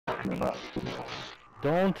talking about?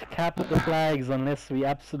 Don't cap the flags unless we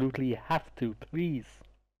absolutely have to, please.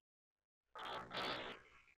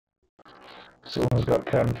 Someone's got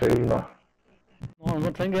chem fever. No, I'm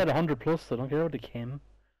not trying to get 100 plus, I don't care about the chem.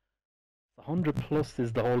 100 plus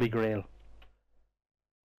is the holy grail.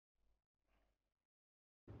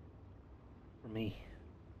 For me.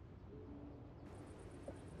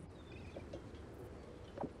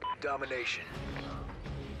 Domination.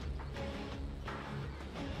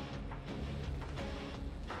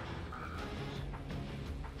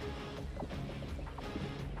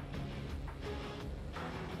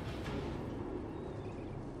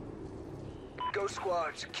 Go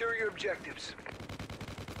squad, secure your objectives.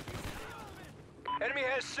 Enemy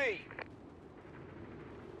has C.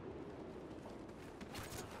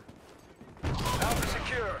 Alpha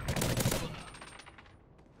secure.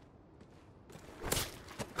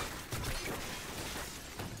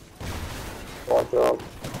 Watch out.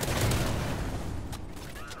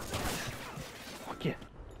 Fuck you.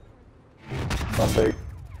 One big.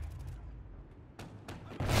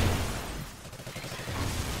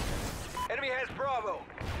 Enemy has Bravo.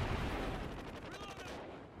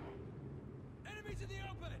 Enemies in the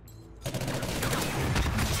open!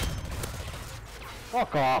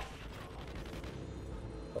 Fuck off.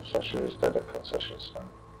 Concession is dead at concession stand.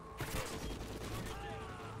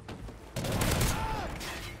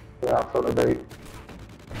 Yeah, for the bait.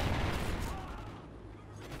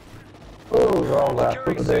 Oh, you're all there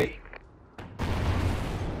for the bait.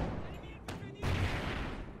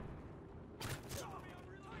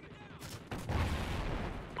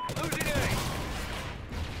 Losing A.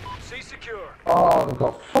 C secure. Oh, they've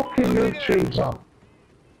got fucking new tubes on.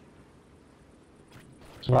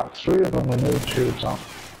 There's about 3 of them with new tubes on.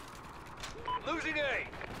 Losing A.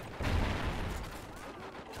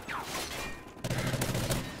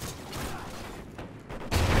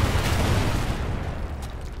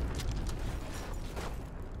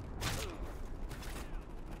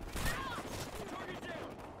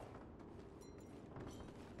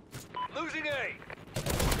 Losing A.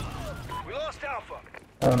 We lost Alpha.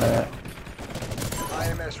 Oh no.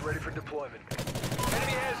 IMS ready for deployment.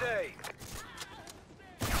 Enemy has A.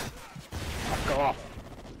 Fuck off.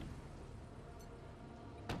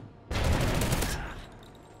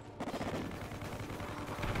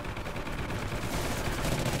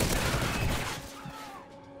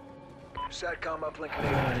 SATCOM uplink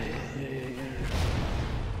enabled.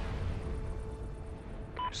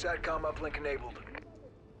 SATCOM uplink enabled.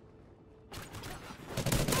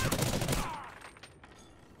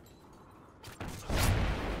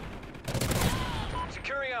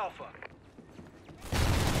 Securing Alpha.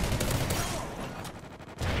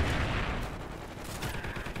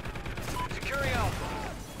 Securing Alpha.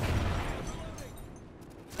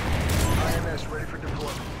 IMS ready for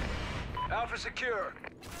deployment. Alpha secure.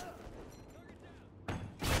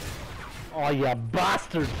 Oh, you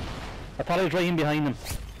bastard! I thought I was right in behind him.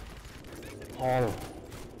 Oh.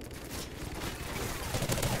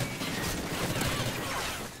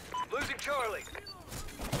 Losing Charlie.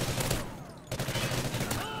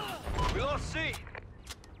 We lost C.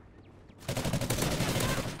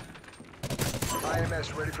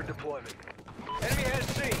 IMS ready for deployment. Enemy has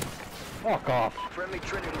C. Fuck off. Friendly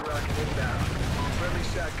Trinity rocket inbound. Friendly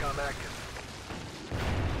SATCOM active.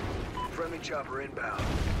 Friendly chopper inbound.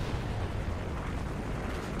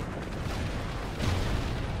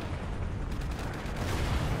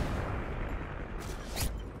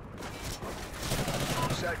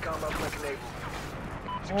 SATCOM uplink enabled.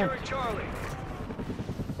 Securing Charlie.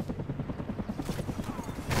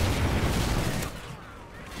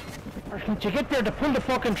 Can't you get there to pull the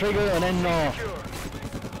fucking trigger and then no? Secure.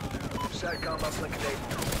 SATCOM uplink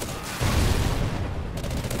enabled.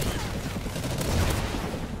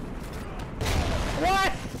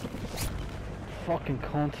 What? Fucking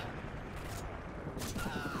cunt.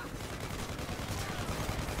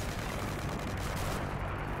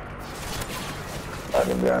 I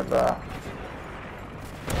can get that.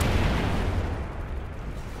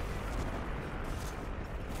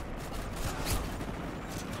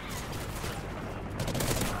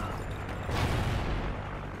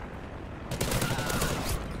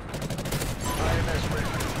 IMS ready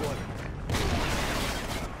for deployment.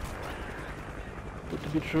 Good to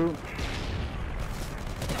be true.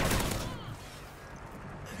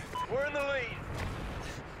 We're in the lead.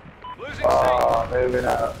 Losing Oh, maybe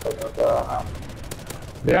not.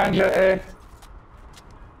 Behind you, eh? C.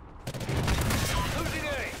 Losing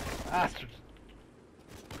A. Bastard.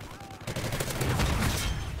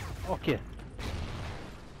 Okay.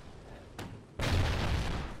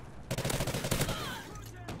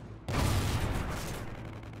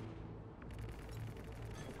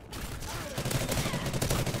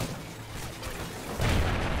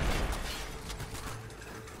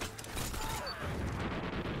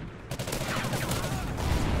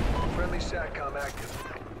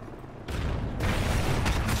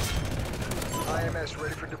 IMS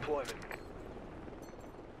ready for deployment.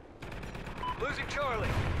 Losing Charlie.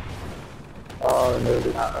 Oh, no,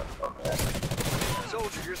 they got it. Okay.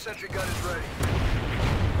 Soldier, your sentry gun is ready.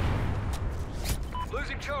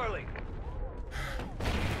 Losing Charlie.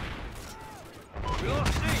 We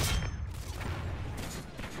lost C.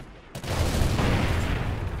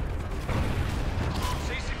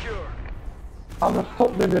 C secure. How the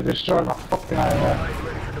fuck did they destroy my fucking IMF? Allied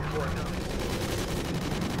ready for deployment.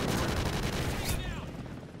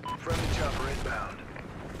 Friendly chopper inbound.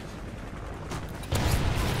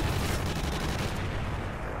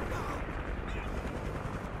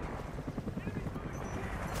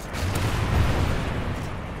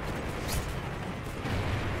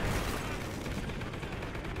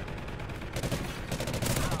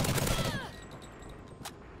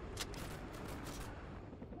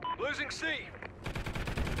 Losing C.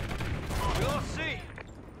 We lost C.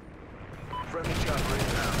 Friendly chopper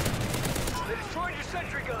inbound. They destroyed your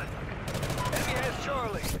sentry gun. Enemy has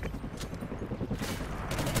Charlie.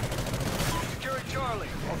 Securing Charlie.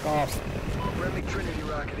 Fuck off. Friendly Trinity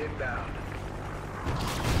rocket inbound.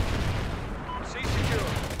 C secure.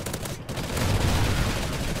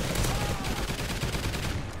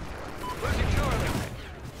 Losing Charlie.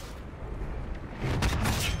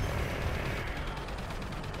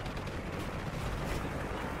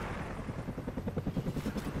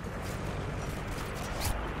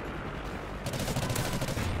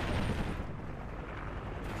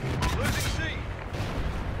 Losing C.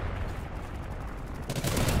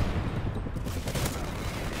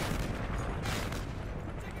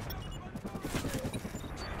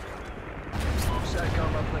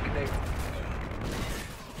 SATCOM uplink enabled.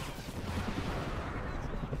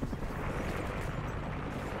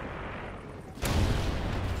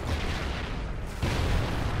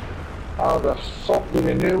 How the fuck did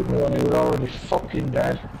he nuke me when he was already fucking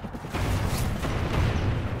dead?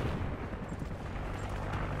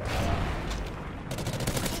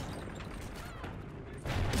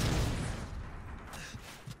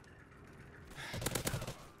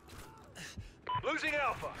 Losing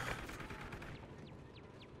Alpha.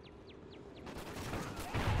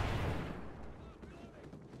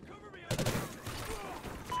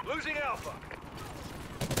 Losing Alpha.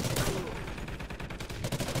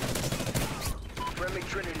 Friendly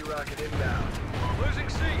Trinity rocket inbound. Losing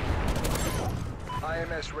C.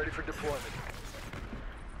 IMS ready for deployment.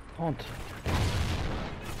 Don't.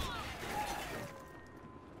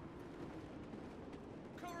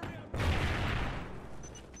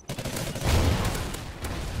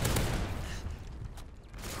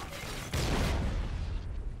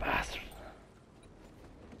 Bastard.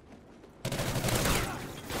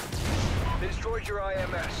 They destroyed your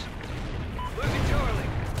IMS. Losing Charlie.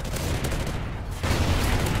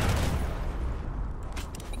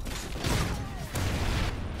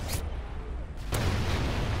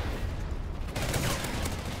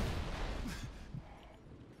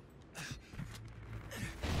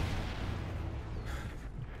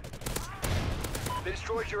 They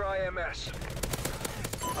destroyed your IMS.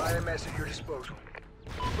 IMS at your disposal.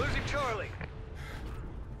 Losing Charlie.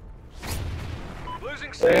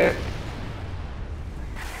 Losing C.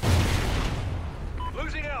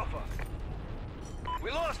 Losing Alpha.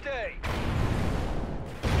 We lost A.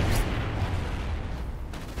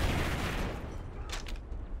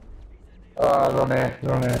 Run here,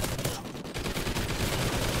 run here.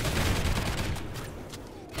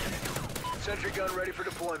 Sentry gun ready for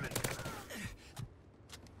deployment.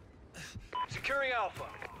 Securing Alpha.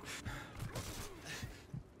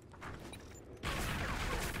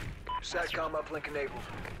 SATCOM uplink enabled.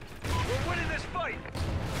 We're winning this fight!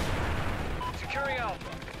 Securing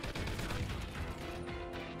Alpha.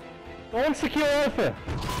 Don't secure Alpha!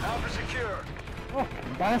 Alpha secure.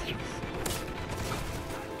 Fucking bastards.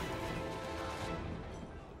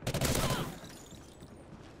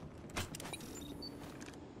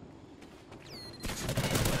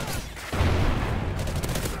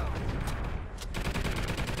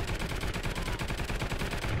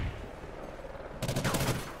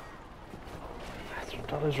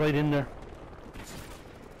 That is right in there.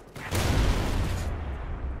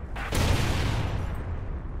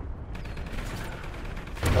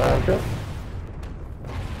 Okay.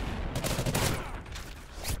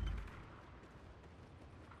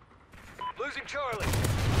 Losing Charlie.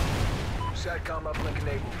 SATCOM uplink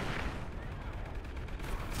enabled.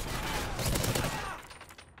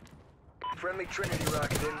 Friendly Trinity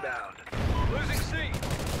rocket inbound. Losing C.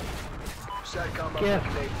 SATCOM uplink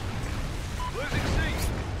enabled. Losing C.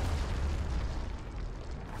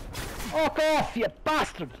 Fuck off, you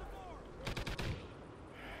bastard!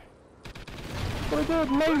 what I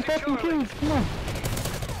did. 9 fucking kills, come on.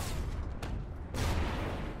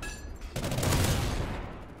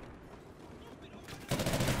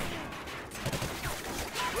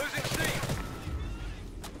 Losing C.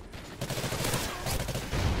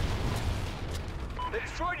 They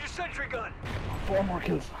destroyed your sentry gun. 4 more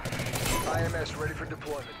kills. IMS ready for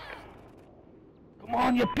deployment. Come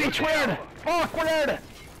on, you bitch, where are they? Fuck, where are they?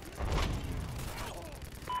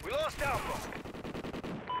 We lost Alpha.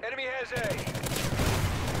 Enemy has A.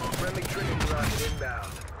 Friendly Trinity rocket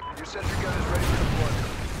inbound. Your sentry gun is ready for deployment.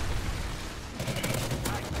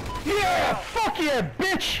 Yeah! Fuck yeah,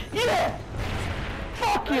 bitch! Yeah!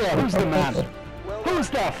 Fuck yeah! Who's the man? Well Who's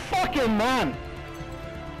done. the fucking man?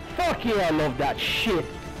 Fuck yeah, I love that shit.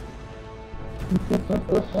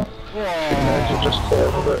 Imagine just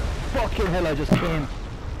came with it. Fucking hell, I just came.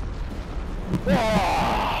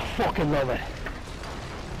 Oh, fucking love it.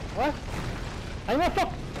 What? I'm not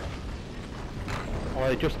fuck. Oh,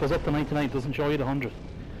 it just goes up to 99, doesn't show you the 100.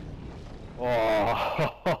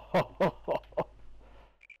 Oh,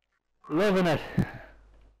 loving it.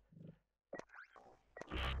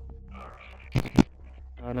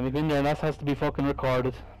 Let me go in there, that has to be fucking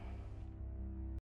recorded.